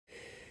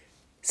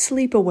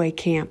Sleepaway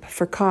camp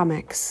for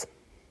comics.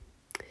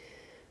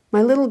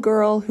 My little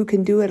girl who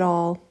can do it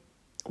all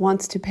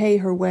wants to pay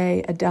her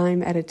way a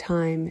dime at a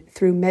time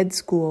through med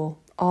school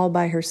all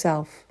by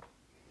herself.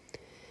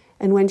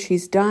 And when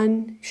she's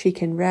done, she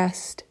can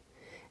rest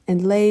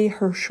and lay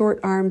her short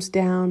arms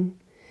down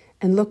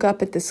and look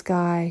up at the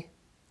sky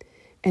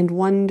and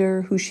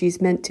wonder who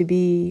she's meant to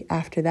be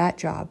after that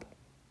job.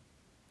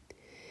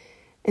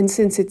 And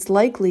since it's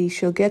likely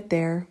she'll get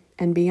there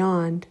and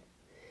beyond,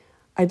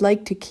 I'd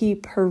like to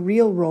keep her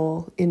real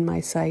role in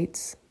my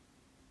sights.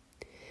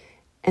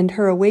 And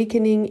her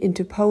awakening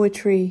into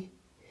poetry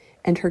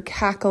and her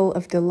cackle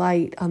of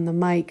delight on the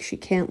mic she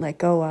can't let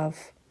go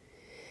of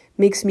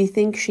makes me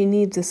think she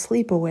needs a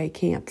sleepaway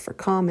camp for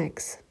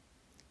comics.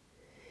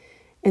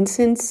 And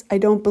since I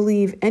don't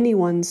believe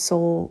anyone's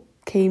soul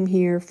came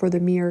here for the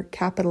mere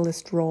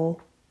capitalist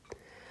role,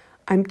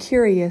 I'm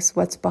curious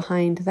what's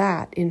behind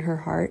that in her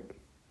heart.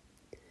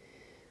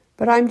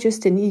 But I'm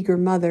just an eager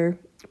mother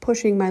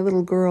pushing my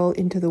little girl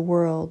into the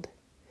world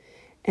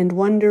and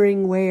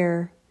wondering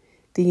where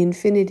the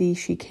infinity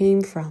she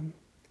came from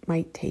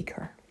might take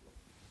her.